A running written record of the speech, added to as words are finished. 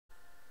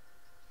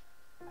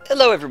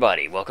Hello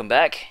everybody, welcome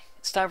back.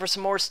 It's time for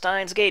some more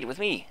Steins Gate with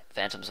me,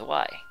 Phantoms of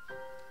Y.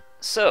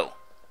 So,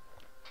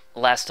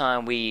 last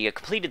time we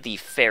completed the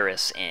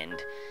Faris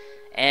end,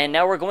 and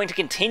now we're going to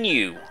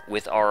continue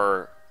with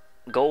our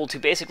goal to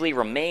basically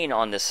remain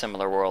on this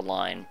similar world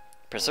line,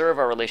 preserve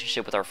our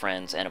relationship with our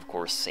friends, and of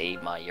course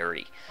save my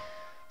Yuri.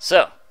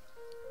 So,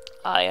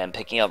 I am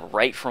picking up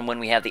right from when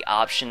we have the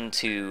option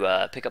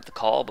to pick up the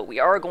call, but we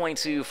are going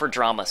to, for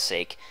drama's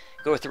sake,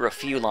 go through a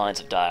few lines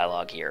of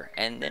dialogue here,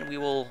 and then we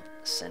will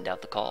send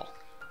out the call.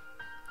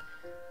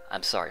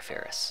 I'm sorry,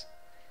 Faris.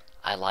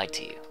 I lied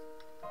to you.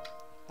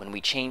 When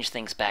we change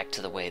things back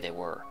to the way they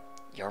were,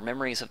 your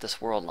memories of this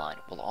world line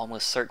will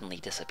almost certainly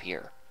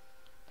disappear.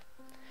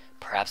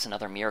 Perhaps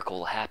another miracle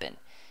will happen,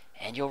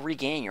 and you'll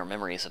regain your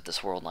memories of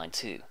this world line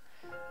too,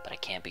 but I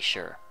can't be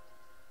sure.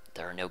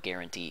 There are no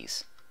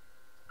guarantees.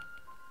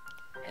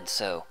 And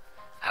so,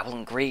 I will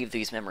engrave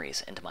these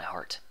memories into my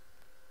heart.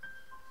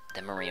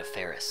 The memory of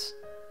Faris,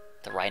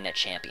 the Rhinet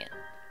champion.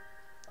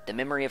 The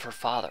memory of her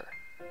father,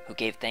 who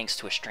gave thanks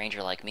to a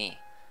stranger like me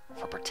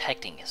for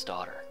protecting his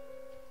daughter.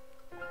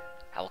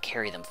 I will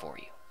carry them for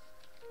you.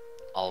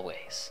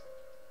 Always.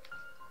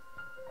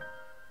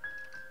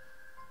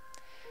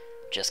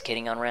 Just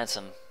kidding on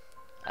ransom.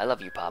 I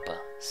love you, Papa.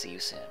 See you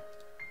soon.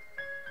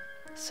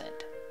 Send.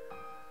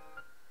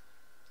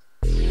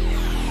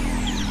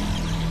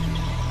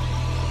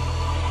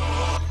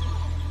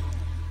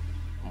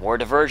 More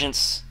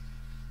divergence.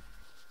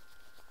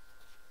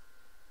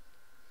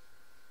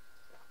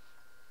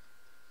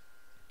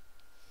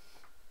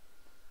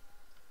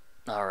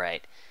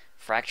 Alright.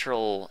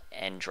 Fractal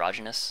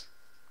androgynous.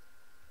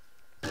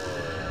 Here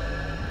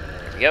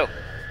we go.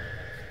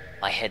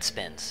 My head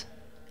spins.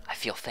 I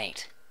feel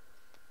faint.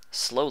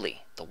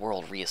 Slowly, the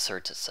world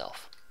reasserts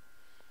itself.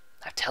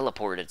 I've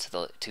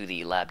teleported to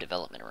the lab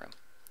development room.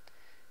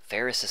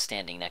 Faris is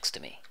standing next to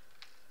me.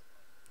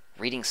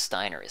 Reading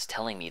Steiner is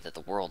telling me that the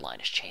world line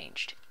has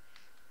changed.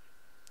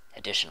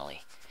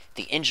 Additionally,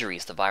 the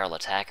injuries the viral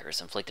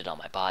attackers inflicted on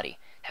my body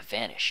have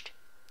vanished.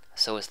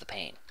 So has the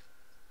pain.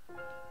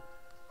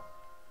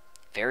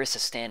 Faris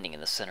is standing in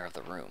the center of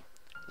the room,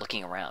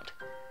 looking around.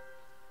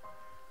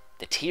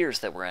 The tears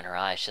that were in her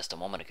eyes just a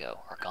moment ago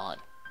are gone.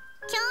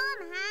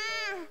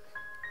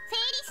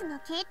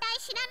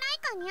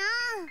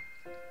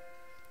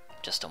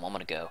 Just a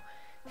moment ago,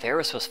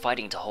 Faris was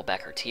fighting to hold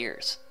back her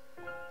tears,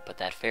 but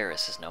that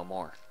Faris is no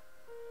more.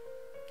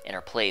 In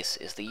her place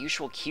is the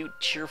usual cute,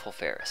 cheerful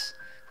Faris,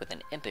 with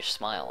an impish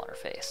smile on her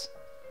face.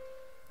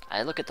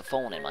 I look at the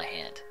phone in my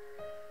hand.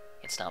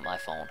 It's not my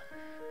phone,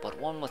 but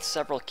one with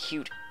several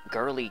cute,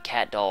 girly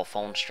cat doll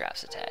phone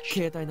straps attached.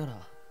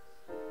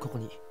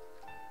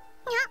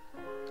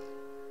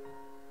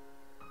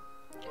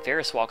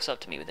 Faris walks up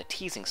to me with a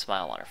teasing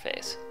smile on her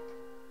face.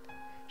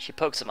 She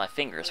pokes at my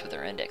fingers with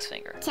her index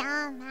finger.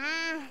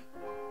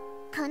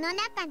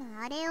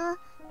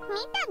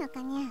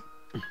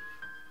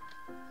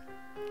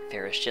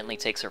 Faris gently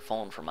takes her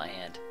phone from my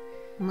hand.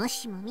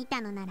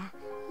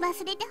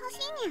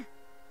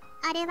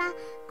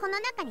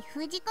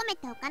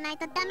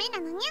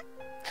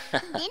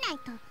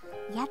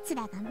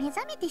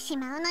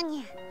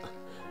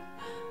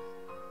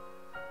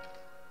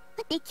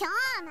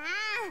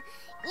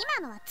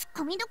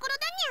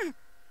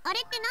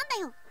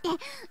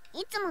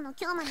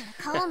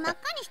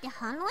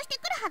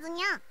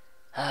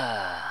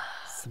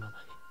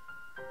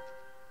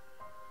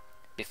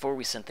 Before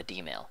we sent the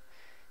D-mail,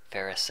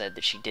 Faris said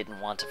that she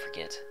didn't want to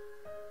forget,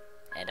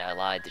 and I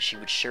lied that she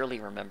would surely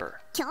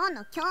remember.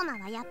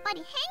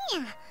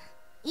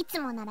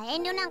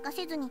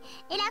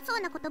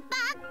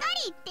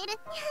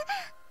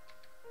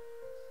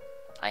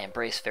 I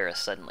embrace Faris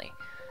suddenly,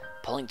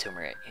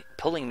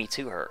 pulling me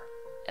to her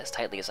as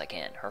tightly as I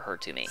can, her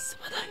to me.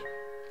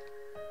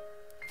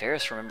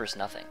 Faris remembers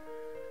nothing.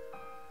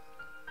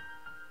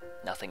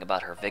 Nothing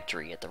about her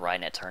victory at the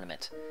Rhinet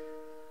tournament.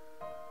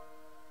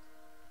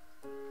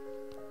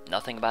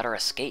 Nothing about her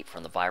escape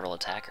from the viral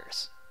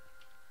attackers.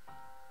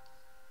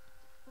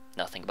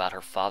 Nothing about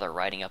her father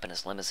riding up in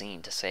his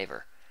limousine to save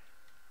her.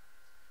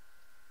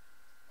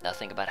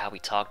 Nothing about how he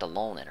talked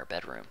alone in her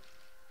bedroom.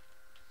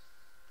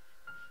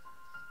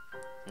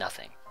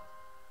 Nothing.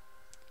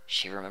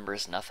 She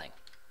remembers nothing.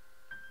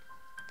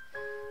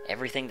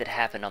 Everything that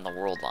happened on the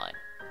world line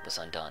was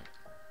undone.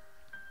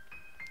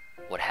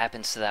 What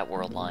happens to that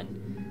world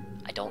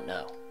line, I don't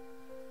know.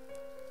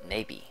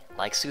 Maybe,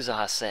 like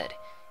Suzuha said,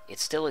 it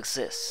still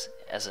exists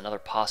as another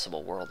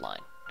possible world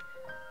line.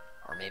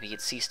 Or maybe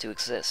it ceased to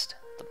exist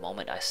the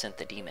moment I sent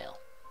the D-mail.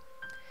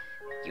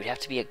 You'd have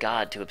to be a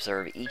god to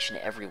observe each and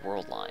every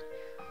world line,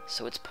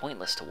 so it's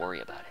pointless to worry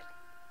about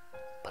it.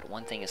 But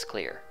one thing is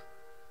clear.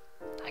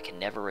 I can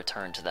never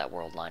return to that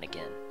world line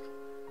again.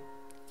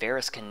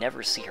 Faris can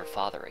never see her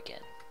father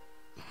again.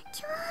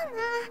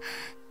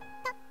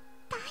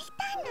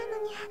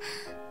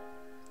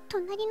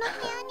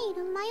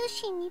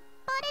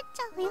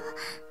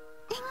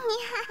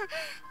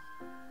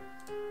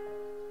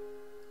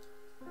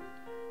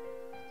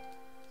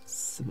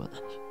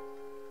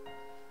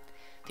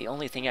 The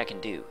only thing I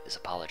can do is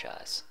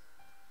apologize.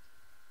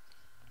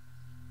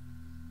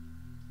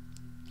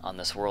 On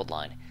this world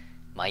line,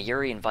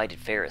 Mayuri invited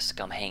Faris to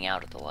come hang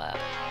out at the lab.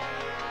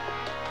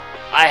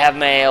 I have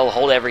mail,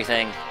 hold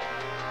everything.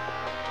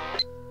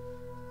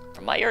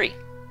 From Mayuri.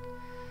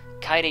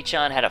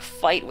 Kaede-chan had a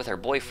fight with her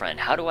boyfriend.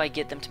 How do I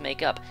get them to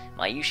make up?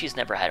 Mayushi's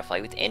never had a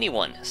fight with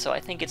anyone, so I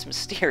think it's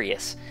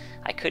mysterious.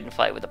 I couldn't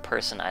fight with a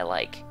person I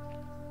like.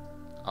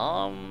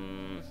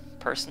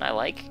 Person I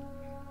like?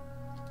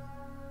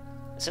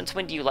 Since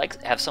when do you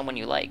have someone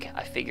you like?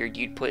 I figured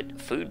you'd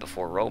put food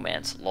before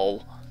romance,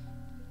 lol.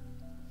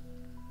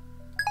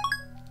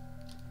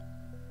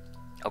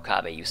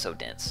 Okabe, you so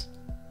dense.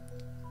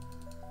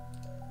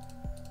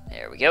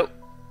 There we go.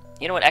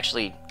 You know what,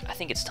 actually, I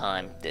think it's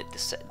time that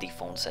the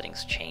phone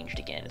settings changed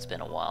again. It's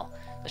been a while.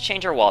 Let's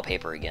change our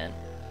wallpaper again.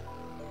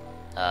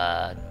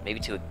 Maybe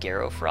to a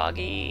Garo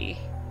Froggy?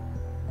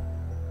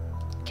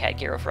 Cat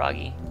Garo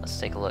Froggy? Let's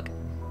take a look.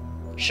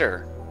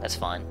 Sure, that's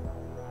fine.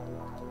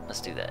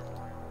 Let's do that.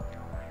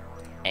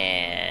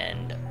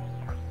 And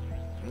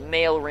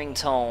male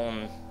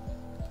ringtone,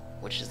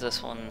 which is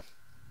this one?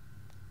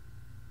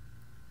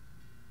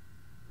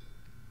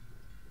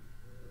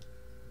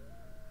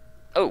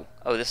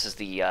 Oh, this is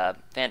the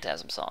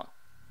Phantasm song.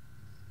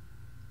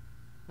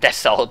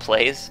 That's all it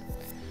plays?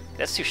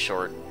 That's too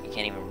short. You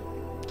can't even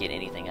get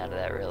anything out of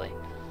that, really.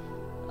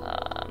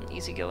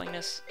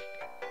 Easygoingness?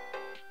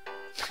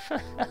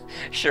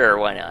 Sure,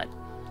 why not?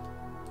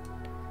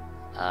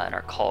 And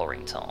our call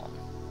ringtone.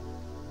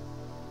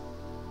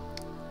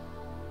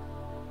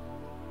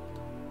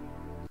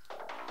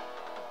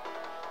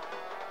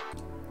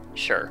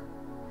 Sure.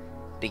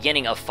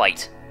 Beginning of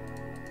fight.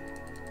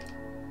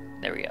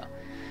 There we go.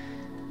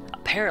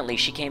 Apparently,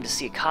 she came to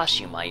see a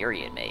costume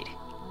Mayuri had made.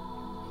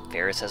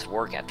 Faris has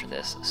work after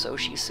this, so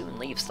she soon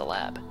leaves the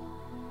lab.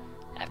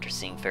 After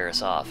seeing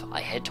Faris off,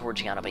 I head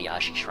towards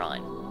Yanabayashi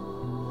Shrine.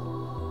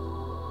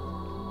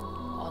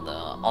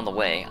 On the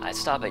way, I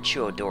stop at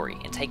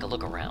Chuodori and take a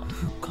look around.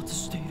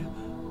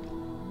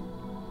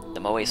 The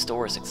Moe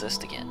stores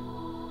exist again.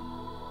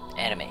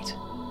 Animate,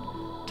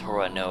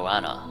 Tora no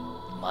Ana,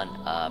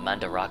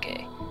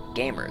 Mandarake,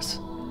 Gamers,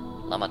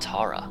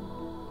 Lamatara,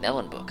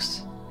 Melon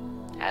Books,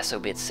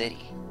 Asobit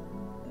City.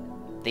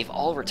 They've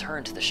all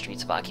returned to the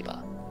streets of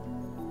Akiba.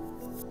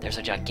 There's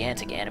a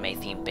gigantic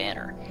anime-themed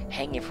banner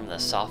hanging from the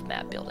soft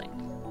map building.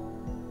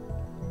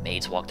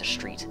 Maids walk the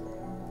street,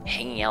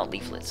 hanging out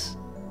leaflets,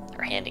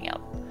 or handing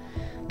out.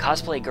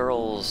 Cosplaying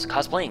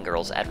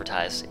girls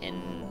advertise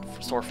in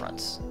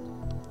storefronts.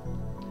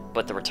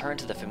 But the return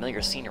to the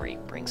familiar scenery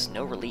brings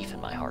no relief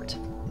in my heart.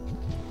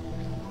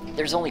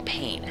 There's only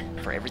pain,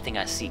 for everything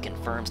I see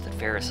confirms that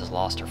Faris has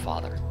lost her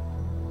father.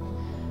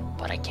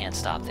 But I can't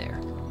stop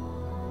there.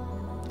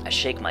 I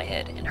shake my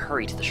head and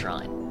hurry to the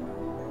shrine.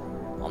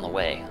 On the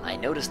way, I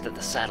notice that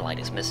the satellite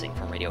is missing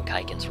from Radio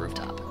Kaiken's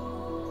rooftop.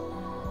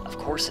 Of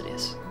course it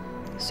is.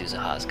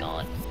 Suzuha is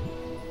gone.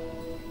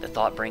 The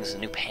thought brings a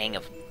new pang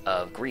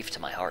of grief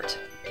to my heart.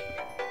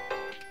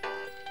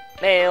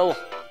 Mail!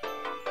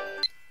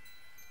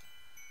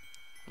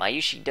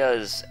 Mayushi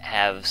does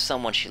have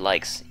someone she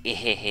likes.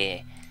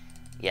 Ehehe.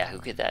 Yeah, who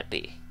could that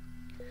be?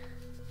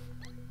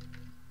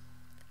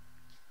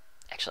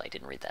 Actually, I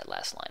didn't read that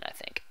last line, I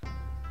think.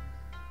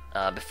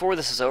 Before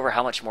this is over,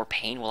 how much more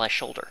pain will I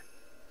shoulder?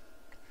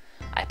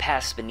 I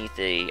pass beneath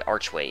the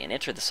archway and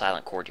enter the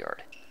silent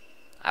courtyard.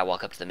 I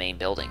walk up to the main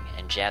building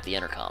and jab the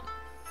intercom.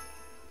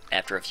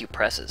 After a few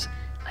presses,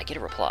 I get a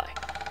reply.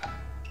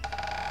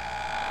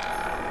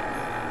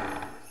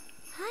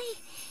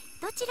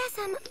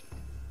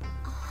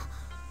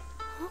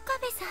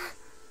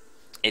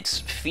 It's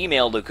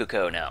female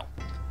Lukako now.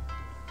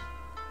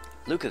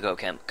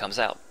 Lukako comes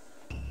out.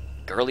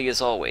 Girly as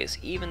always,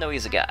 even though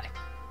he's a guy.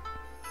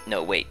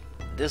 No, wait.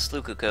 This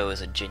Lukako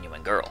is a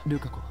genuine girl.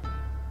 Lukako.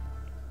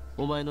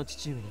 お前の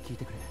父上に聞い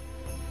てくれ。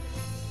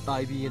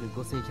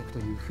IBN5100 と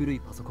いう古い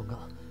パソコンが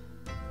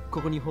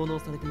ここに奉納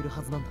されている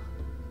はずなんだ。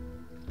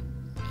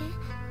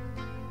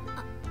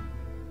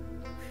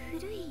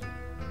古い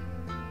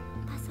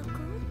パソコ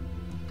ン?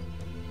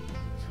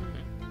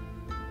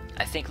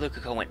 I think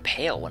Lukako went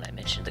pale when I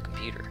mentioned the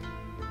computer.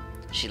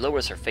 She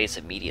lowers her face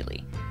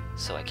immediately,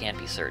 so I can't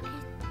be certain.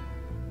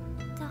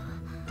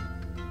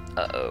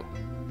 Uh-oh.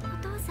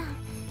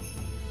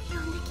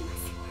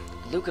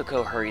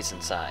 Lukako hurries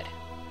inside.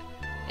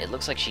 It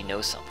looks like she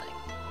knows something.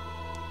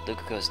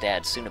 Lukako's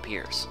dad soon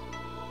appears.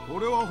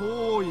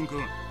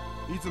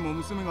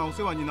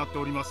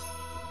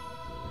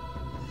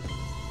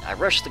 I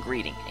rush the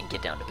greeting and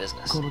get down to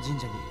business.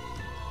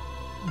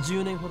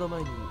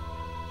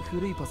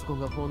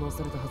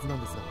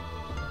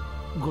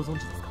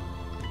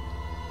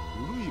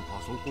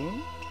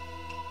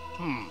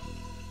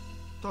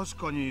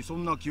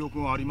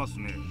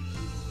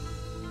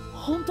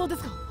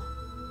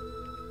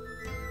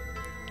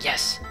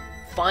 Yes!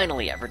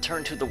 Finally, I've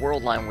returned to the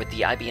world line with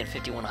the IBN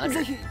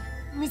 5100.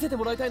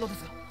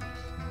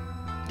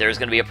 There's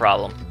gonna be a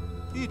problem.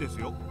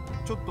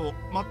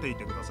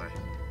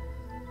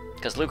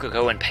 Because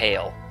Lukako went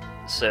pale.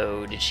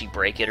 So, did she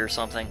break it or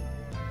something?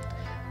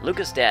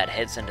 Luca's dad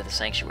heads into the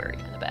sanctuary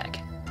in the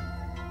back.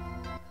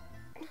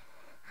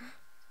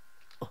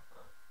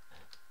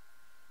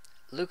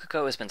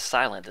 Lukako has been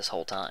silent this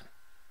whole time.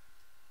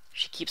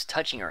 She keeps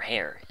touching her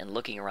hair and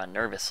looking around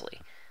nervously.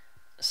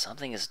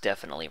 Something is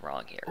definitely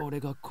wrong here. Or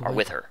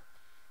with her.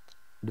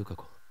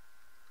 Lukako.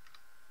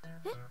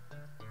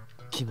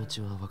 気持ち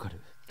はわかる。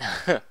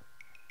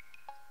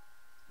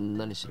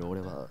何しろ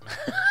俺は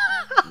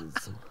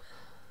その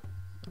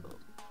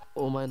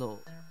お前の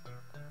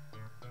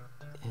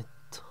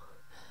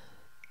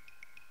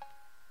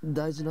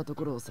大事なと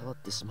ころを触っ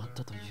てしまっ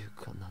たという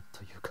かなん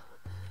というか。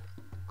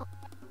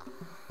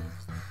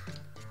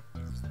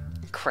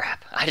Crap,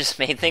 I just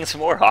made things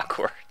more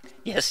awkward.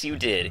 Yes, you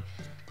did.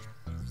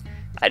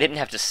 I didn't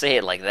have to say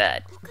it like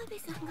that.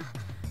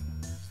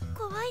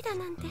 怖いだ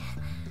なんて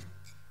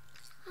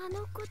あ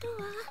のことは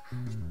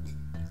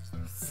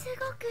す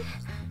ごく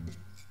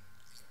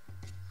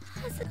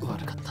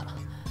悪かった。は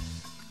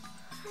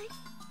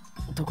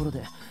い。ところ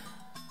で、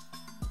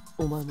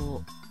お前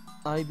も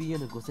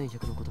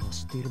IBN5100 のことは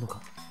知っているの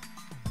か？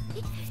い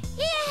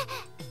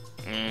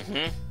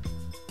え。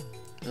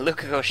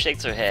Lukako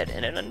shakes her head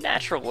in an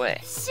unnatural way.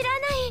 知ら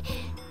ない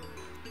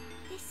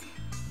です。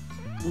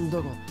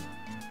だが、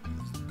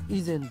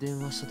以前電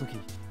話したとき、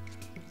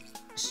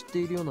知って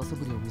いるような素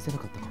振りを見せな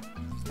かったか？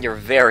 You're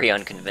very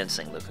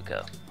unconvincing,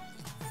 Lukako.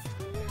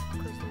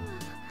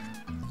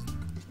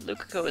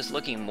 Lukako is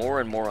looking more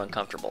and more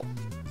uncomfortable.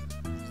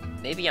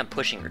 Maybe I'm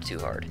pushing her too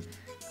hard.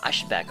 I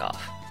should back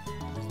off.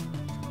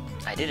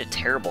 I did a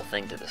terrible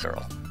thing to this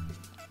girl.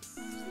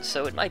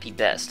 So it might be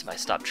best if I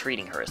stop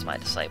treating her as my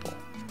disciple.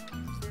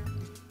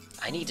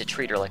 I need to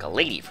treat her like a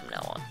lady from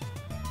now on.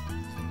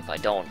 If I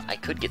don't, I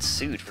could get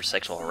sued for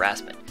sexual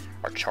harassment,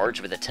 or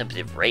charged with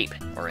attempted rape,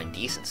 or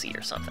indecency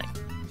or something.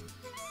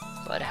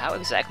 But how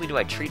exactly do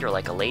I treat her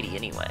like a lady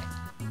anyway?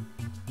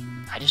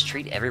 I just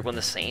treat everyone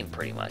the same,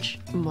 pretty much.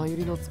 マユ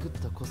リの作っ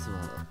たコス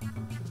は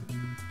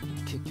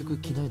結局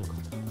着ないのか？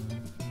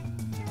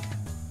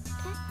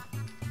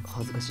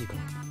恥ずかしいか？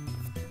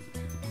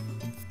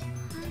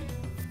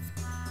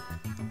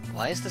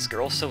 Why is this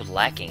girl so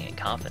lacking in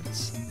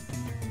confidence?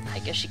 I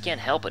guess she can't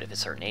help it if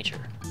it's her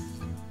nature.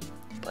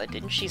 But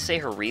didn't she say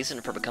her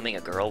reason for becoming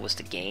a girl was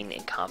to gain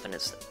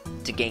confidence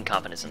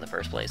in the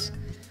first place?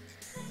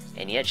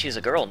 And yet she's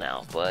a girl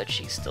now, but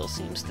she still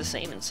seems the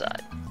same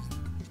inside.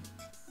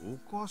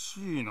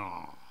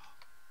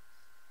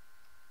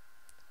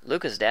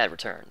 Luca's dad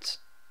returns.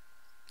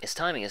 His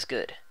timing is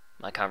good.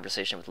 My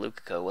conversation with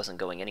Lukako wasn't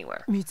going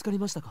anywhere. 見つかり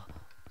ましたか?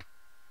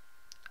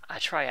 I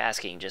try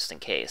asking just in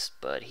case,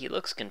 but he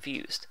looks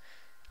confused.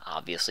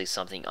 Obviously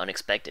something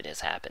unexpected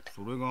has happened.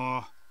 それ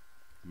が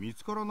見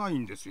つからない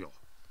んですよ。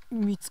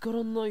見つか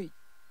らない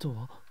と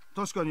は？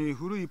確かに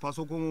古いパ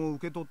ソコンを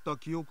受け取った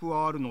記憶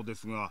はあるので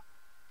すが、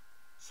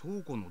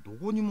倉庫のど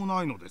こにも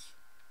ないのです。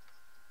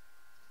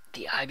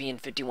The IBN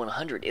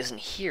 5100 isn't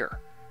here.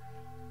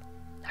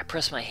 I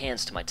press my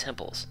hands to my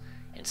temples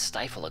and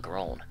stifle a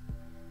groan.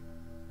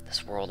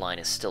 This world line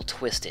is still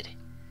twisted.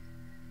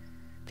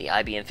 The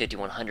IBN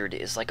 5100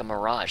 is like a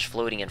mirage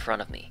floating in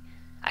front of me.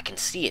 I can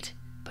see it,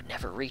 but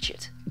never reach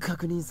it.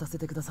 確認させ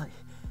てください。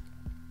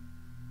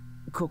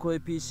ここへ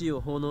PC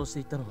を奉納して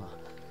いったのは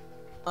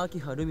秋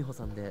葉ルミホ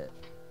さんで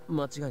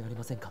間違いあり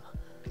ませんか？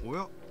お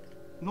や、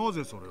な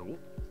ぜそれを？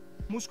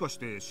もしかし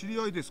て知り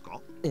合いですか？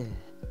ええ、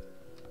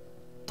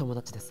友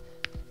達です。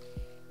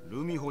ル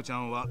ミホちゃ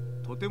んは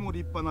とても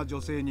立派な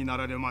女性にな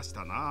られまし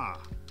たな。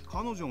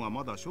彼女が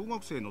まだ小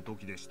学生の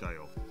時でした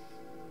よ。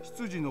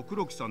執事の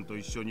黒木さんと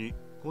一緒に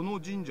こ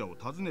の神社を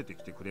訪ねて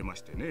きてくれま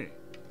してね。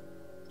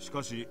し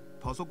かし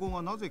パソコン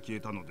はなぜ消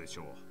えたのでし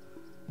ょう。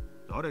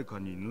誰か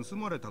に盗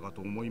まれたか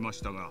と思いま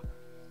したが、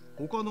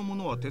他のも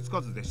のは手つ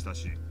かずでした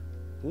し、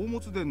宝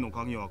物殿の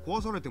鍵は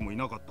壊されてもい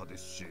なかったで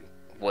すし。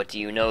What do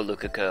you know,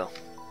 Lukako?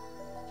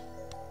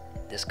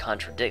 This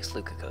contradicts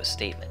Lukako's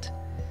statement.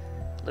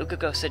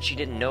 Lukako said she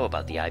didn't know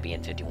about the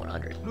IBN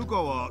 5100. ル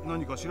カは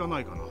何か知らな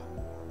いかな。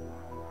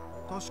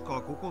確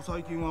かここ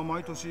最近は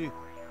毎年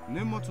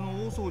年末の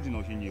大掃除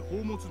の日に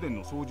宝物殿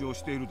の掃除を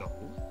しているだろ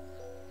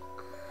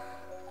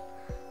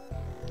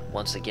う。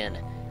 Once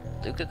again,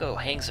 Lukako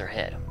hangs her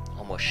head,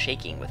 almost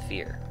shaking with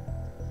fear.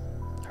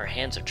 Her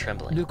hands are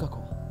trembling. ルカコ、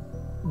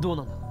どう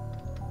なんだ?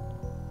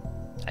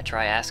 I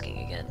try asking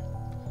again,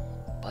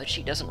 but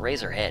she doesn't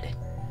raise her head.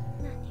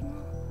 何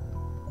も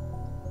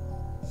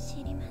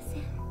知りませ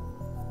ん。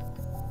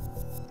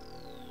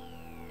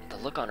 The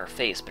look on her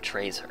face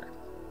betrays her.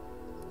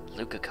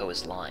 Lukako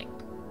is lying.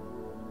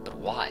 But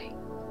why?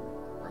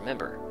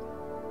 Remember,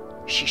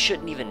 she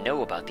shouldn't even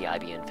know about the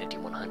IBN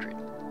 5100.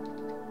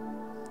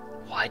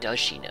 Why does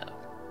she know?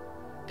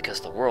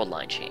 Because the world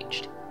line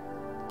changed.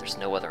 There's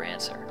no other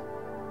answer.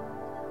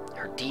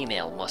 Her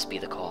D-mail must be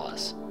the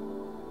cause.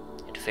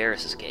 In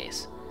Faris's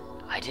case,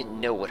 I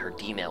didn't know what her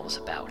D-mail was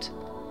about.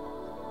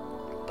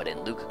 But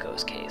in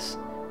Lukako's case,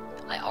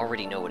 I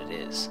already know what it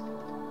is.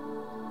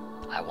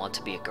 I want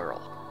to be a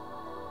girl.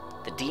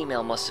 The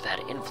D-mail must have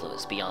had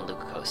influence beyond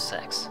Lukako's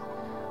sex.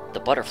 The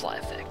butterfly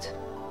effect.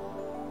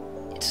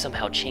 to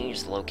somehow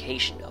change the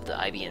location of the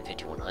IBN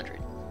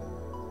 5100.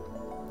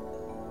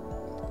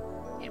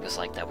 It was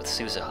like that with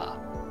Suzuha,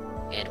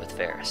 and with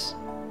Faris.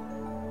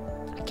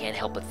 I can't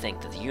help but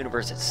think that the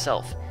universe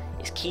itself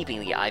is keeping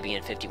the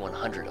IBN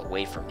 5100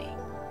 away from me.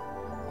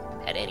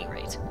 At any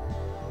rate,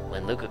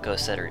 when Lukako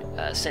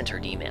sent her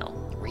D-mail,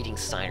 reading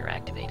Steiner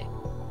activated,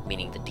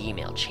 meaning the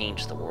D-mail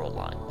changed the world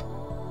line.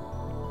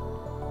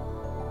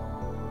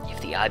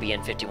 If the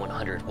IBN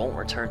 5100 won't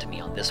return to me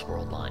on this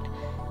world line,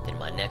 then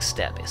my next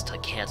step is to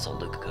cancel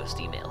Lukako's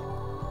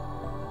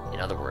D-mail. In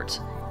other words,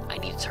 I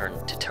need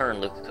to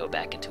turn Lukako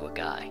back into a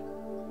guy.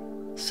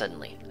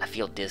 Suddenly, I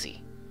feel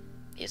dizzy.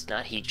 It's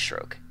not heat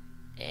stroke,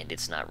 and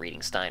it's not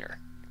reading Steiner.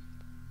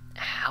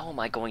 How am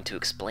I going to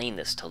explain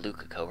this to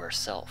Lukako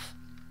herself?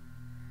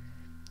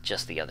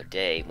 Just the other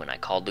day, when I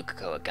called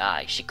Lukako a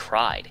guy, she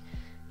cried.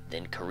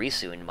 Then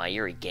Kurisu and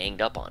Mayuri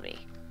ganged up on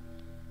me.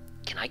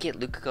 Can I get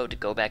Lukako to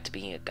go back to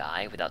being a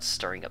guy without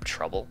stirring up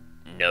trouble?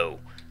 No.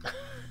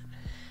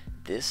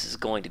 This is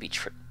going to be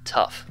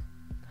tough.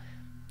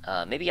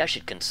 Maybe I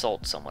should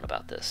consult someone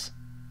about this.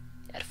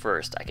 At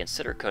first, I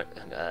consider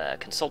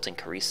consulting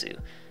Kurisu,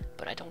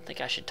 but I don't think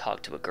I should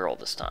talk to a girl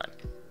this time.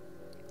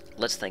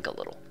 Let's think a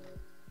little.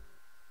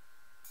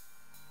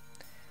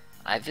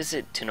 I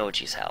visit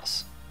Tenochi's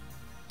house.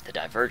 The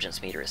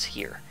divergence meter is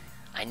here.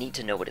 I need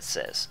to know what it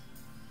says.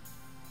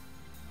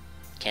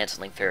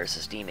 Canceling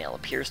Faris' D-mail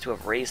appears to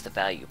have raised the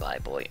value by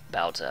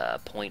about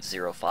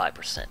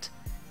 0.05%.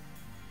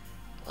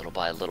 Little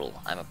by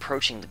little, I'm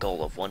approaching the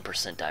goal of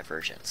 1%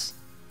 divergence.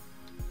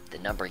 The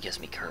number gives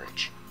me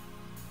courage.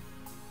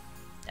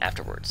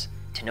 Afterwards,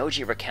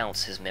 Tenochi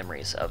recounts his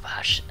memories of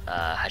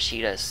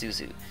Hashida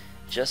Suzu,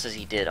 just as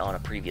he did on a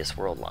previous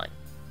world line.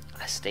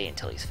 I stay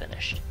until he's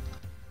finished.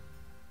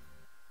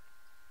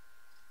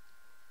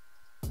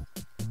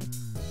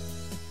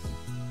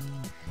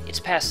 It's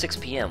past 6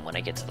 p.m. when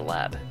I get to the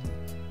lab.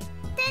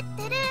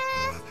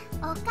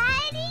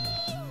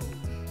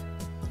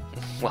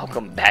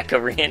 Welcome back,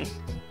 Arin.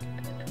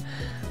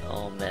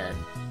 Oh man.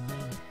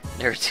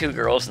 There are two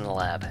girls in the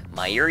lab,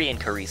 Mayuri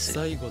and Kurisu.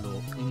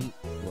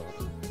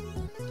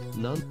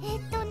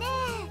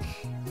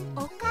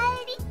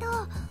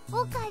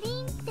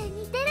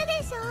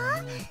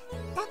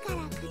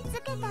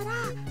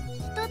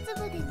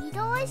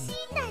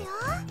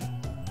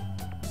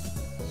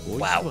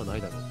 Wow.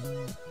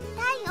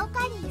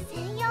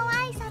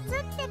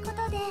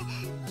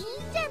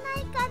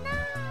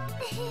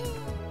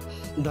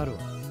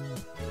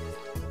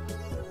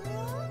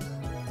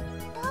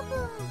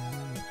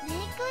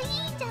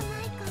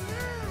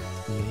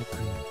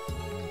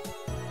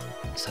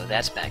 So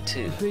that's back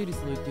too.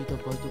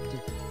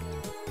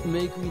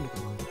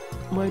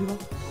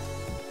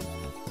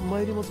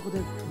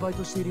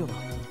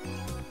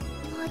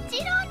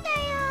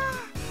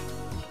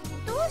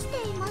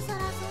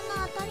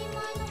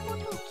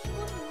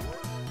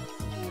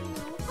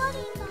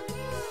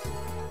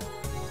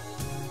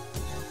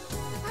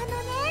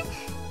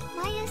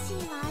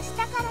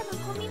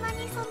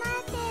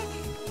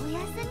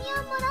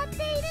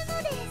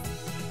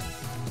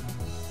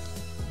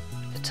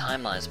 The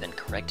timeline has been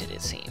corrected,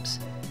 it seems.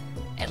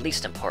 At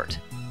least in part.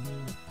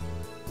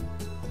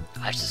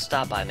 I should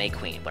stop by May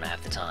Queen when I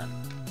have the time.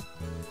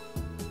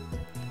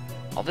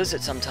 I'll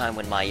visit sometime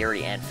when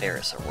Mayuri and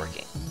Faris are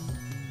working.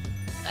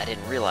 I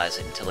didn't realize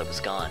it until it was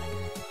gone,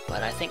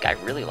 but I think I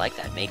really like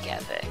that maid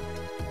cafe.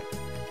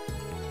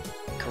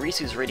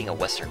 Kurisu's reading a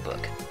Western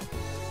book.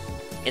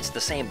 It's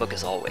the same book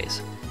as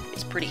always.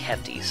 It's pretty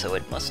hefty, so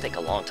it must take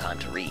a long time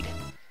to read.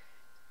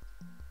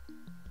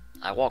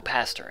 I walk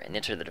past her and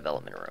enter the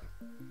development room.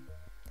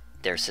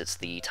 There sits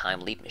the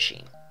time leap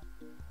machine.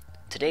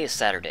 Today is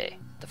Saturday,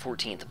 the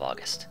 14th of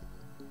August.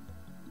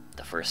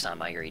 The first time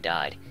Mayuri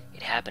died,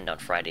 it happened on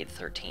Friday the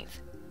 13th.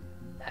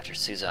 After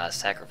Suzuha's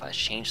sacrifice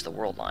changed the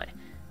world line,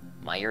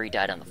 Mayuri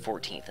died on the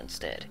 14th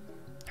instead.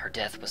 Her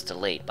death was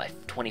delayed by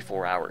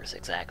 24 hours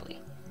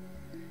exactly.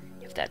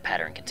 If that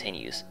pattern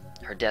continues,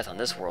 her death on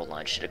this world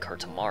line should occur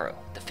tomorrow,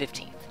 the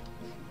 15th.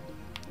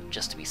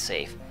 Just to be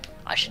safe,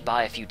 I should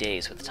buy a few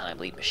days with the time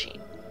leap machine.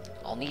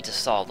 I'll need to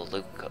solve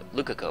the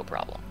Lukako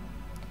problem.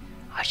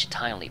 I should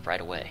time leap right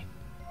away.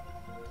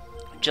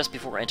 Just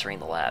before entering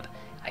the lab,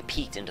 I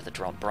peeked into the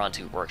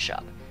Brontu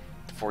workshop.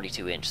 The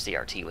 42-inch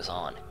CRT was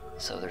on,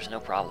 so there's no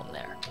problem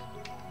there.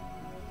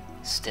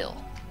 Still.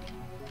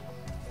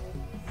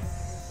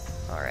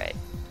 Alright.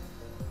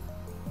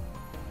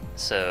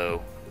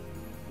 So,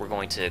 we're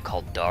going to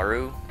call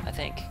Daru, I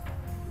think?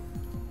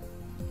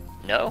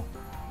 No?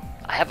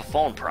 I have a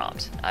phone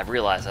prompt. I've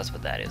realized that's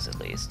what that is, at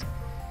least.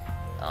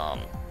 I'm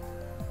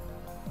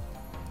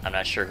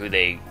not sure who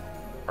they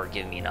are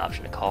giving me an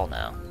option to call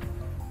now.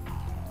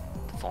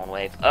 The phone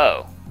wave?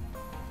 Oh.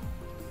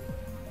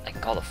 I can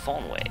call the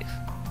phone wave.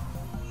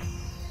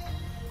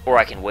 Or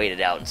I can wait it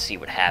out and see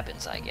what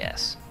happens, I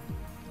guess.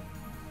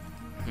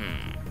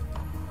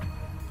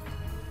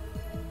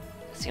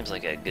 Seems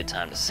like a good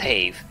time to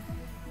save,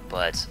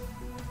 but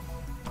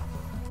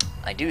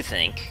I do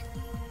think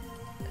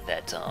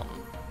that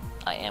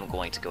I am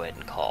going to go ahead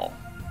and call.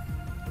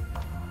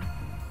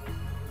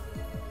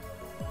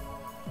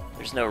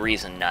 There's no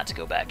reason not to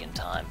go back in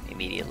time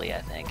immediately, I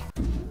think.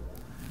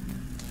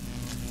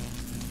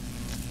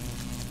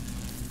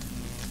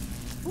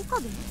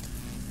 岡部？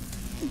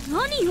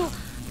何よ？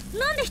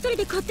なんで一人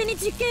で勝手に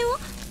実験を？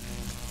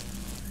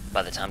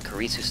 By the time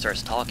Karisu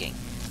starts talking,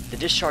 the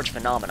discharge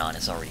phenomenon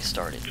has already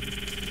started.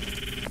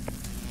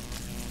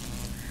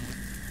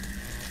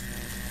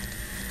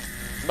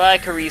 Bye,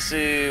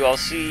 Karisu. I'll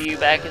see you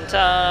back in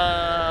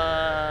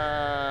time.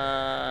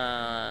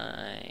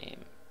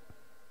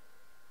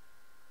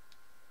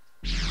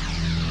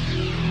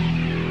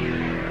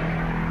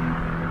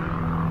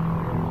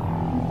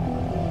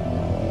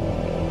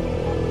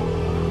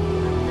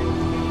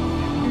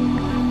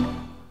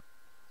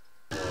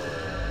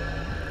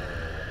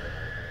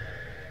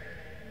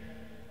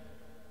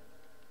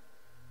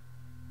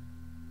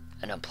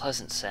 An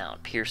unpleasant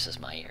sound pierces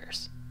my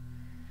ears.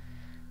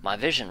 My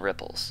vision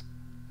ripples.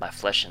 My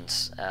flesh and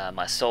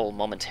my soul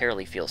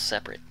momentarily feels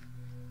separate.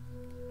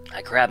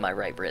 I grab my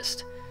right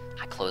wrist.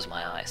 I close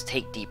my eyes,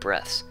 take deep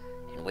breaths,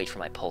 and wait for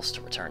my pulse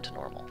to return to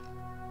normal.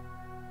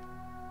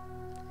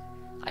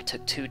 I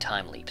took 2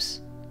 time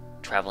leaps,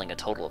 traveling a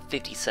total of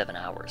 57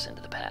 hours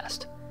into the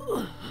past.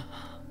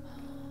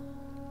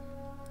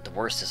 The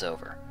worst is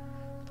over.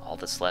 All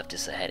that's left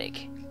is a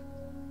headache.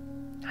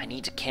 I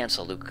need to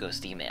cancel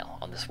Lukako's email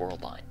on this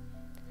world line.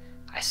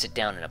 I sit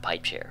down in a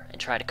pipe chair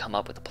and try to come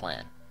up with a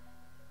plan.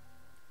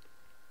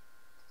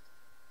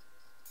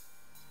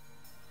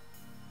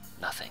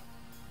 Nothing.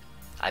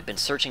 I've been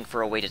searching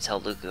for a way to tell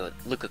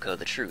Lukako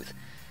the truth,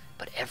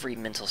 but every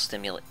mental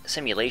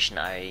simulation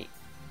I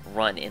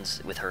run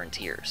ends with her in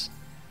tears.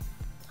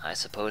 I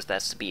suppose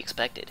that's to be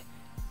expected.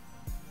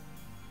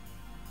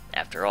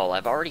 After all,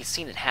 I've already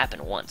seen it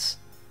happen once.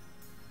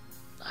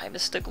 I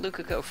mistook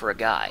Lukako for a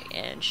guy,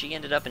 and she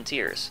ended up in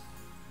tears.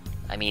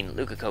 I mean,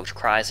 Lukako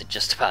cries at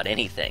just about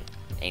anything.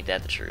 Ain't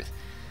that the truth?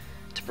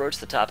 To broach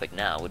the topic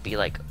now would be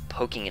like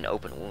poking an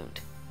open wound.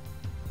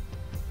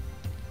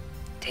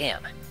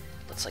 Damn,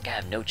 looks like I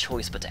have no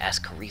choice but to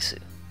ask Karisu.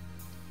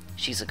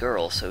 She's a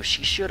girl, so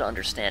she should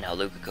understand how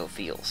Lukako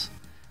feels.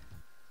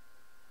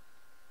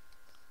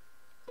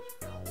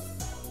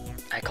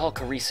 I call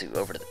Karisu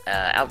over to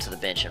out to the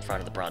bench in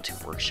front of the Brontu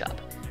workshop.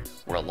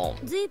 We're alone.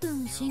 随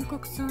分深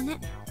刻そうね。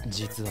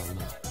実は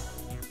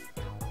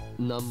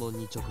今難問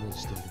に直面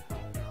している。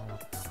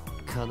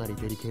かなり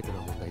デリケート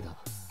な問題だ。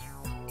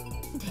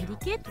デリ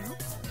ケート？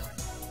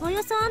お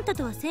よそあんた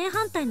とは正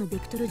反対のベ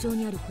クトル上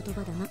にある言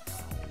葉だな。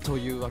と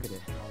いうわけで、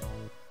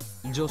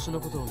助手の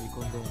ことを見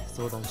込んで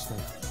相談したい。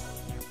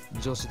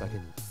女子だけ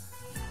に。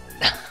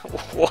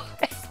What?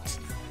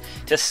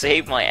 To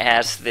save my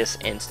ass this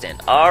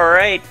instant.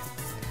 Alright.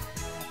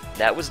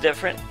 That was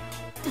different.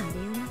 誰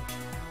よな。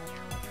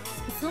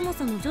そも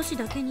そも女子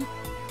だけにっ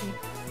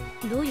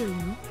てどういう意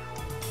味？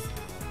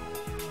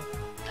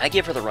 I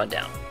give her the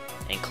rundown,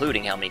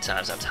 including how many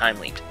times I've time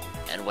leaped,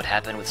 and what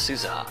happened with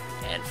Suzaha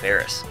and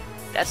Faris.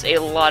 That's a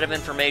lot of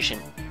information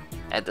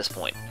at this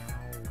point.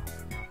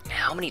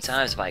 How many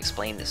times have I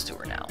explained this to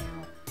her now?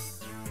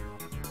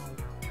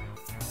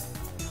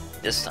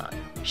 This time,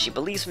 she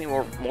believes me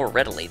more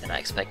readily than I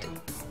expected.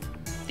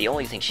 The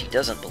only thing she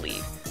doesn't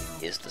believe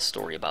is the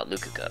story about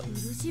Lukako.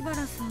 漆原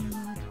さん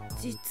は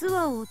実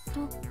は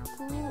男。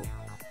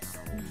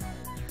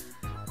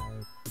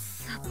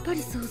さっぱ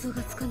り想像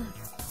がつかない。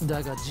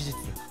だが事実だ。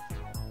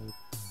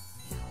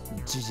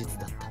事実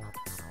だった。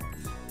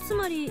つ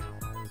まり、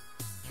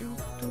ち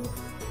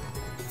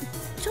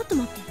ょっと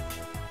待って。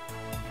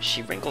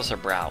She wrinkles her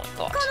brow in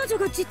thought. 彼女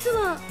が実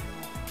は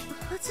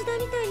橋田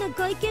みたいな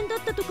外見だっ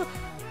たとか、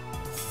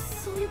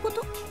そういうこ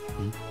と？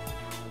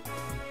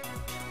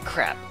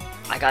 Crap,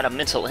 I got a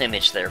mental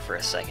image there for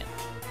a second.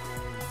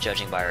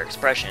 Judging by her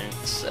expression,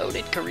 so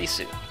did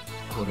Karisu.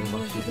 これ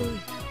はひどい。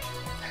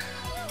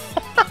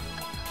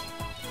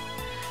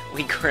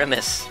We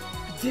grimace.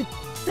 絶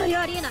対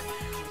ありえない。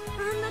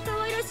あんな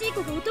可愛らしい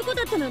子が男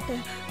だったなんて、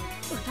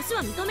私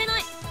は認めな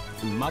い。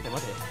待て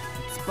待て、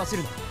突っ走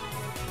るな。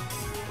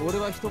俺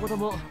は一言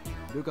も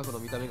ルカ子の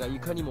見た目がい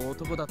かにも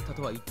男だった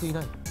とは言ってい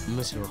ない。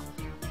むしろ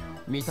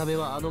見た目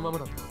はあのまま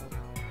だっ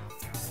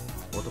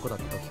た。男だっ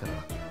た時から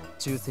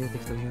中性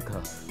的というか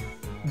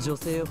女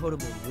性ホル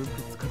モン分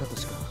泌家だと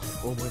しか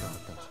思えなかっ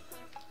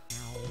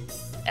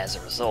た。 As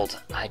a result,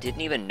 I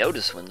didn't even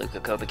notice when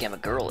Lukako became a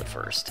girl at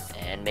first,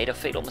 and made a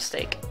fatal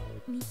mistake.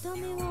 見た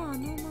目はあ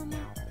のまま。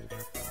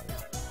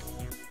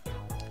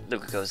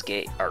Lukako's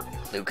gaze, or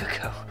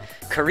Lukako,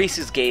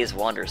 Karisu's gaze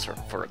wanders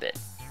for a bit.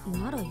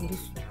 なら許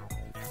す。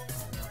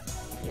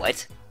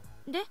 What?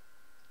 で、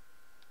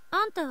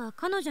あんたは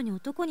彼女に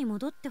男に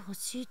戻ってほ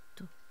しい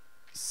と。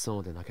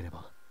そうでなけれ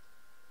ば、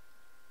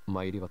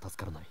マユリは助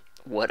からない。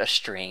What a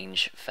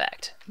strange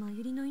fact. マ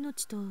ユリの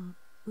命と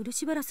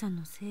漆原さん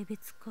の性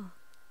別か。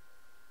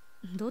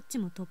どっち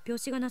も突拍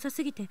子がなさ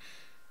すぎて、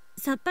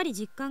さっぱり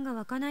実感が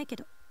湧かないけ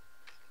ど。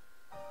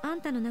あ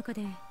んたの中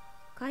で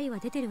解は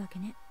出てるわけ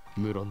ね。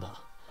無論だ。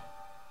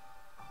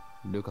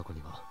ルカ子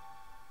には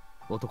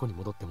男に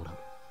戻ってもらう。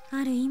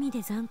ある意味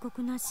で残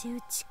酷な仕打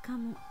ちか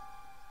も。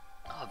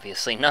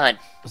Obviously not.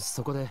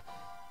 そこで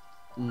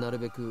なる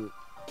べく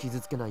傷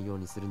つけないよう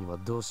にするには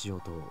どうしよ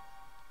うと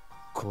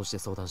こうして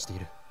相談してい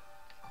る。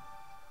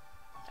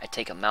 I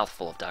take a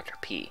mouthful of Dr.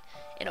 P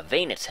in a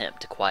vain attempt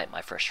to quiet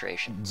my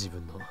frustration. 自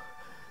分の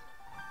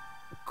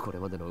これ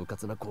までの迂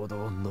闊な行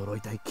動を呪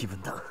いたい気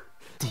分だ。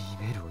 D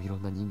メールをいろ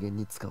んな人間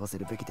に使わせ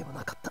るべきでは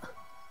なかった。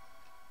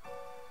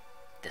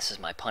 This is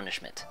my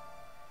punishment.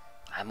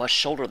 I must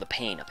shoulder the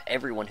pain of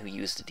everyone who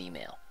used the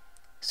D-mail.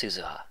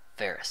 Suzuha,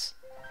 Faris,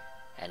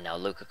 and now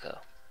Lukako.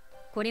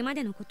 これま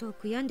でのことを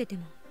悔やんでて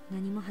も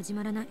何も始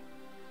まらない。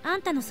あ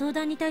んたの相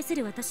談に対す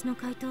る私の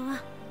回答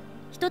は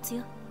一つ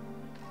よ。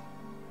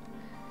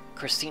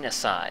 Christina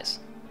sighs,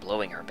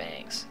 blowing her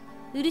bangs.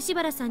 漆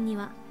原さんに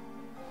は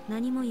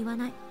何も言わ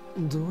ない。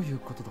どういう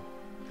ことだ。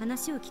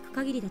話を聞く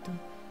限りだと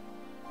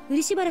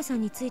漆原さ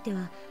んについて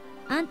は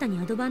あんたに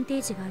アドバンテ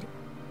ージがある。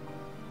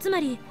つま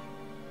り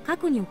過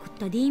去に送っ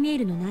た D メー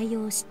ルの内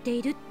容を知って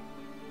いるっ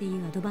てい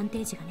うアドバンテ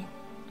ージがね。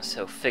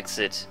 So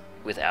fix it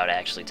without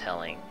actually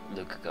telling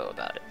Lukako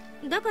about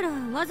it. だから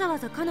わざわ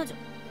ざ彼女、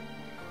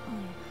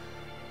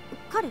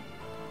彼、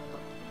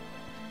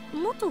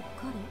元彼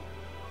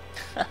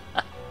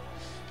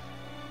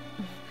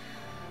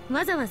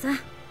わざわざ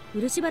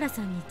漆原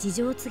さんに事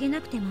情を告げ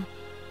なくても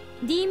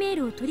D メー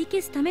ルを取り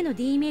消すための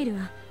D メール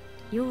は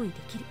用意で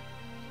きる。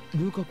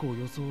ルカ子を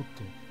装っ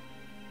て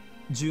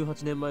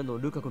18年前の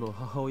ルカ子の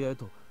母親へ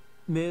と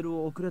メール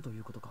を送れとい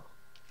うことか。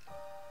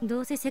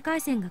どうせ世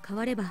界線が変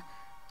われば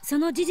そ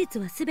の事実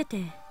は全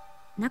て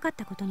なかっ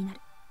たことになる。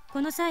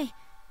この際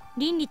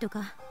倫理と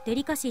かデ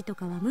リカシーと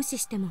かは無視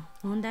しても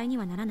問題に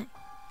はならない。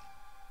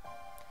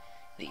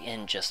 The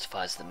end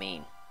justifies the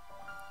mean.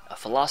 A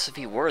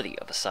philosophy worthy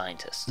of a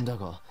scientist. だ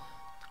が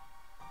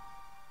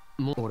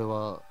もう俺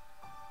は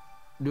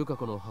ルカ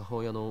子の母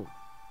親の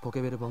ポ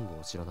ケベル番号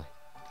を知らない。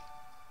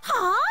はあ？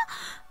あ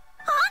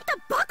んた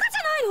バカじ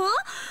ゃないの？なんで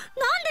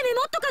メ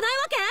モっとかない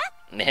わ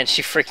け？ Man,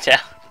 she freaked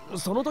out.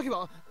 その時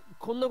は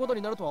こんなこと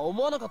になるとは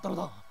思わなかったの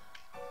だ。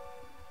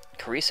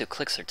 Karisu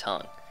clicks her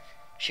tongue.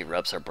 She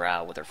rubs her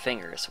brow with her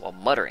fingers while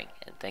muttering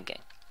and thinking.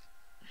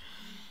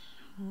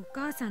 お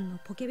母さんの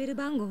ポケベル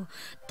番号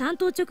単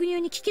刀直入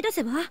に聞き出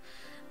せば？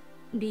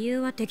理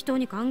由は適当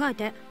に考え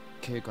て。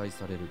警戒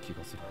される気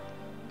がする。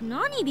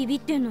何ビビ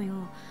ってんの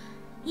よ。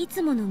い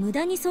つもの無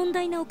駄に尊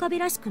大な岡部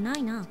らしくな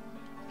いな。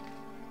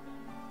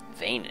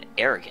 Vain and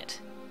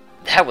arrogant.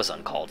 That was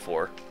uncalled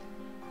for.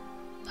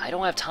 I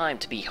don't have time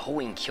to be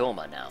hoeing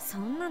Kyoma now. そ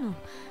んなの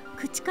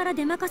口から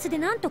出まかせで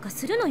何とか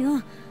するの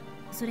よ。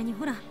それに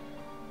ほら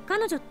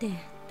彼女って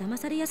騙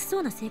されやすそ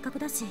うな性格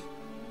だしって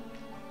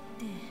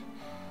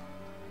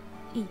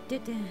言って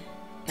て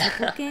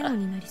自己嫌悪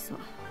になりそう。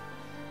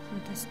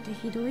私って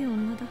ひどい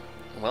女だ。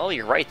 Well,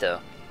 you're right though.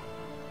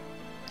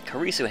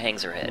 Karisu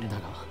hangs her head. だ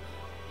が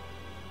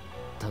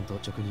単刀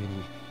直入に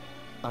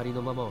あり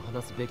のままを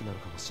話すべきなの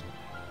かもしれない。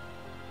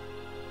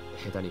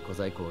下手に小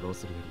細工を浪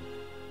するより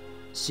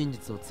真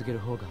実を告げる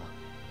方が。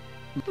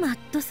マッ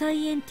ドサ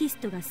イエンティス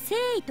トが誠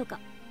意とか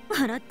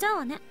笑っちゃう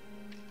わね。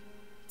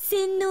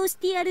洗脳し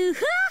てやる、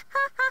ふわっは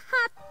っ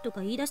はっはと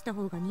か言い出した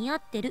方が似合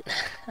ってる。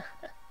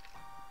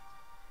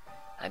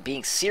I'm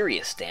being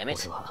serious, damn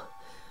it. 俺は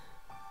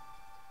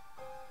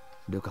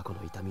ルカ子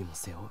の痛みも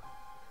背負う。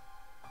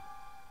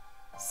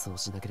そう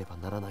しなければ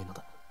ならないの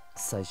だ。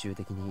最終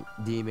的に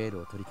D メー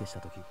ルを取り消した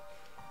時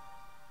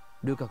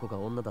ルカ子が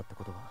女だった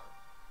ことは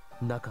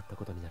なかった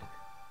ことになる。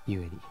故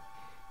に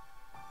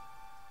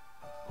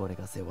俺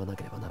が背負わな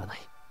ければならない。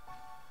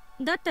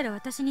だったら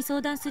私に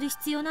相談する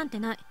必要なんて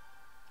ない。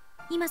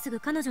今すぐ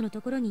彼女の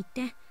ところに行っ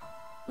て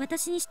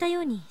私にした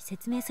ように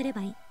説明すれ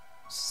ばいい。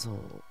そう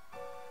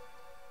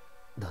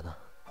だな。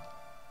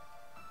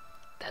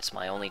 That's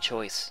my only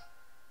choice.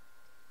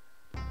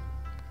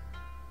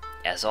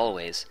 As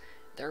always,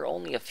 there are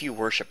only a few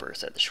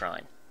worshippers at the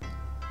shrine.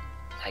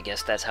 I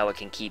guess that's how it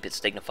can keep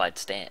its dignified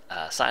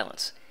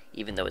silence,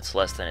 even though it's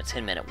less than a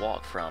 10-minute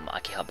walk from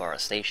Akihabara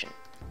Station.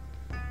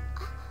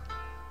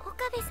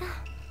 Okabe-san.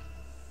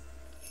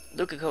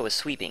 Lukako is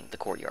sweeping the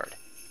courtyard.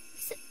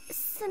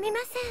 すみま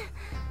せん。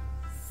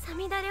さ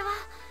みだれは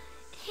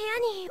部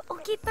屋に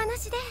置きっぱな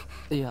し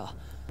で。いや、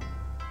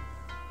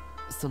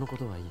そのこ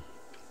とはいい。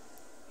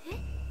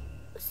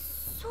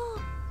そう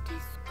で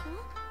す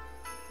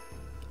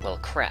か？ Well,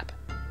 crap.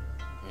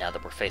 Now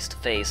that we're face to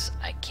face,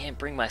 I can't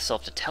bring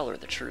myself to tell her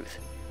the truth.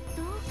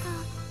 どう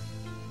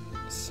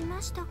かしま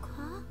したか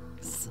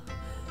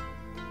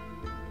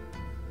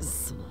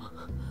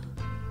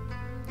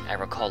？I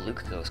recall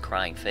Lukako's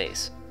crying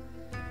face.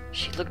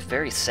 She looked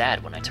very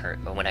sad when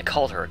I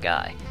called her a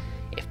guy.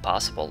 If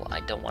possible, I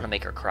don't want to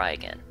make her cry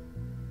again.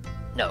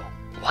 No,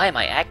 why am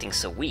I acting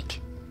so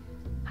weak?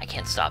 I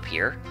can't stop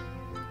here.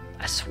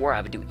 I swore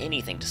I would do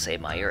anything to save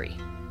Mayuri.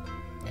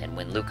 And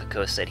when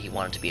Lukako said he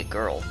wanted to be a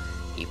girl,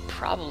 he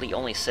probably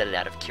only said it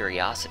out of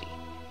curiosity.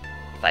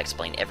 If I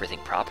explain everything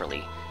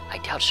properly, I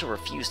doubt she'll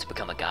refuse to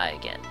become a guy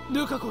again.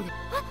 Lukako!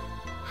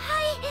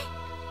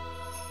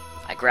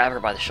 I grab her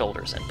by the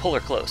shoulders and pull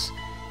her close.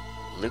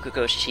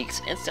 Lukako's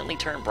cheeks instantly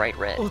turn bright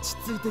red. 落ち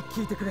着いて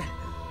聞いてくれ。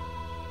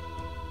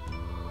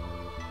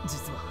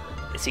実は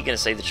It Is he gonna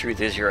say the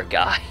truth is you're a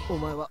guy? お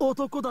前は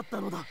男だっ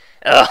たのだ。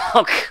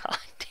 Oh, god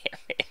damn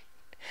it.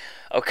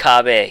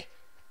 Okabe.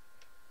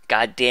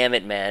 God damn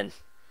it, man.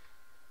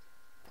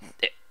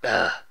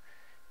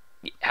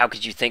 How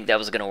could you think that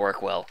was gonna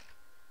work well?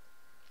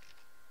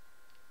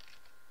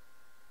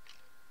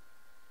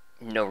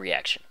 No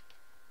reaction.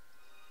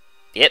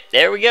 Yep,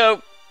 there we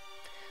go.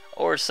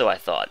 Or so I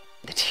thought.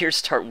 The tears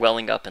start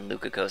welling up in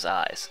Lukako's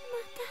eyes.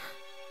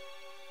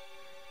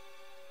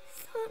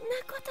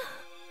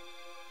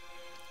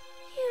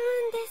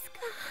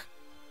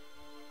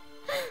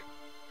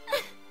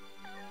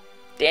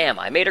 Damn,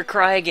 I made her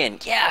cry again.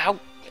 Yeah, how...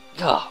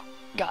 Oh,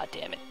 god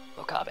damn it,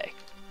 Okabe.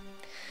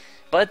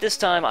 But this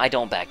time, I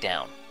don't back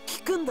down.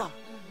 聞くんだ。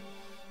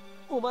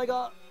お前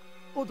が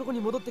男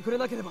に戻ってくれ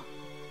なければ、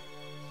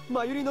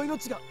マユリの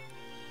命が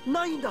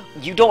ないんだ。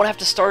 You don't have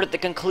to start at the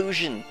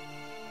conclusion.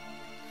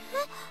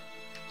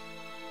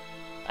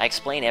 I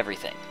explain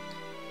everything.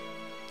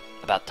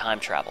 About time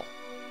travel.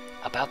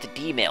 About the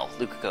D-mail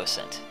Lukako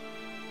sent.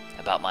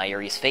 About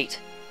Mayuri's fate.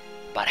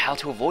 About how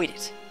to avoid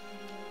it.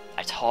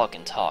 I talk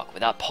and talk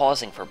without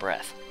pausing for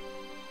breath.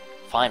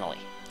 Finally,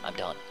 I'm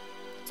done.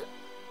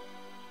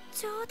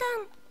 冗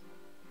談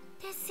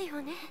です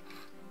よね。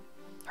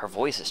 Her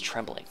voice is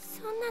trembling.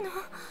 そんなの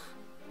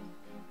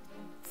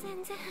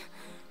全然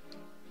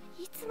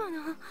いつも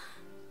の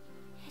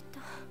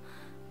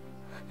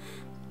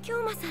京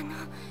馬さんの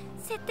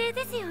設定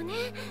ですよ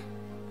ね。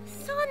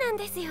そうなん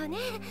ですよね。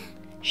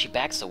 She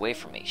backs away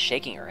from me,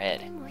 shaking her head.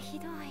 でもひ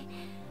どい。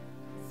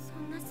そ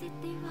んな設定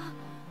は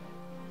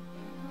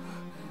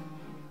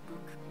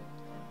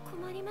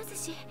僕困りま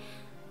すし、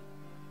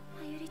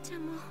まゆりちゃ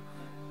んも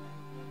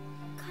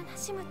悲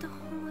しむと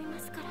思いま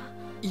すから。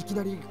いき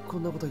なりこ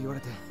んなこと言われ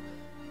て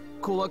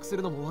困惑す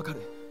るのもわか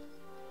る。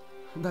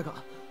だが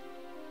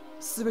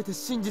全て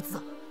真実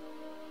だ。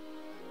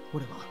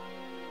俺は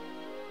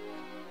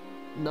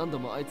何度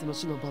もあいつの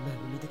死の場面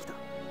を見てきた。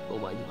お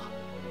前には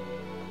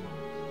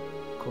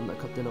こんな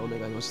勝手なお願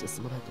いをして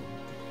すまないと思っ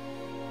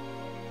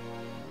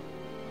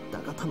て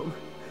る。だが頼む。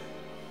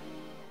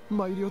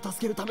マユリを助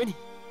けるために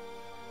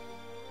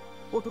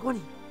男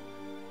に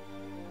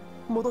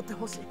戻って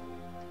ほしい。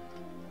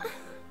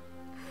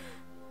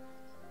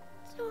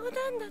冗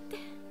談だって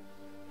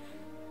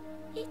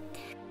言って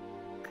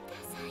くだ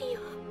さい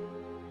よ。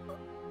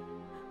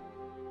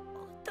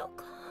男。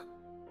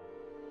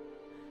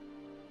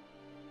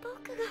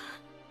僕が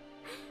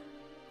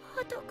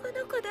男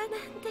の子だなん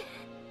て。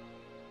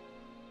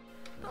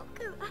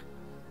僕は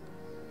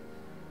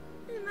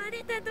生ま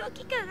れた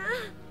時から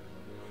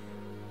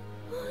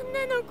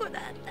女の子だった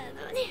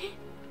のに。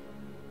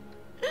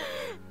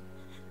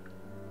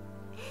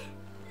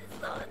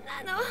そんな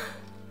の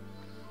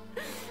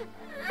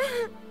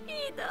ひ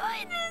どい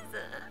です。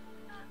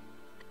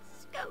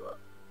しかも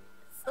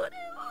それを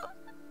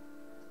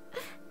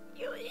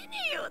よりに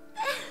よって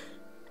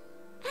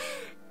ど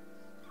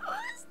う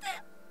して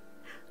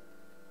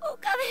岡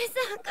部さ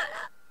んから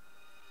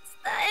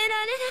伝え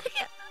られなき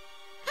ゃ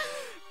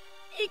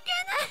いけな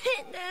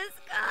いんで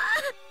すか。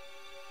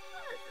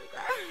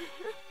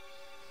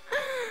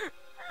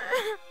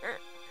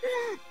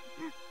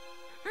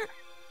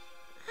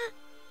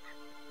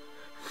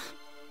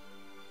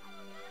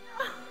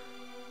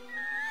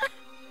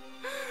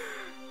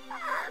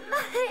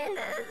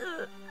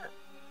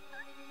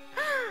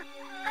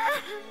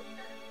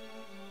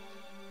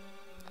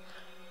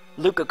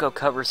Lukako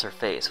covers her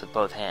face with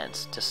both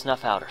hands to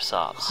snuff out her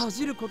sobs. 恥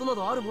じることな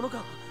どあるもの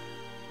か。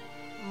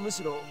む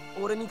しろ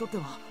俺にとって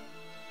は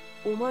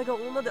お前が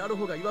女である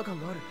方が違和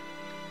感がある。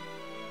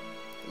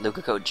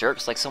 Lukako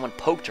jerks like someone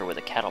poked her with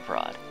a cattle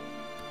prod.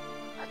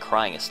 Her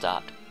crying has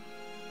stopped.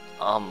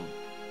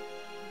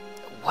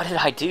 What did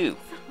I do?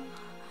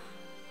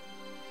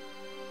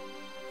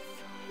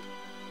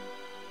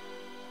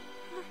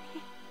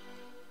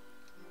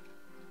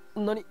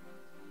 なんて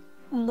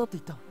言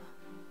った？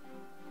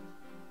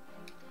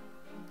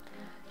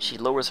 She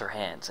lowers her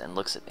hands and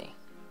looks at me.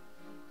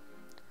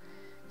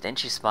 Then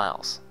she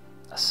smiles,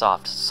 a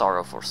soft,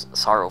 sorrowful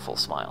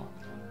smile.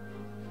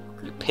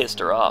 You pissed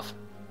her off.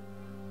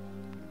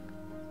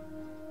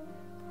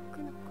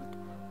 僕のこと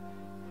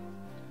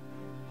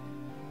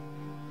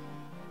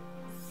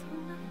そ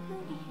んな風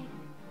に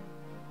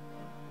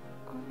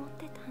思っ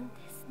てたんで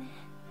すね。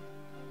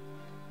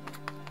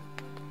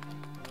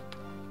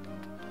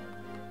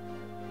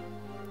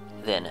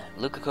 Then,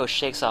 Lukako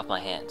shakes off my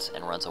hands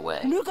and runs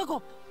away. ルカ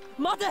コ、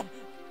待て!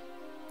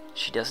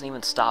 She doesn't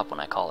even stop when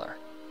I call her.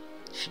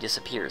 She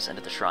disappears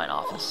into the shrine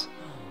office.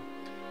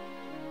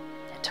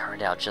 It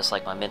turned out just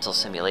like my mental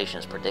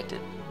simulations predicted.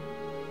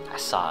 I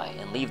sigh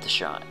and leave the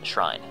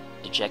shrine,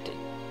 dejected.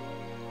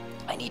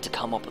 I need to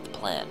come up with a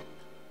plan.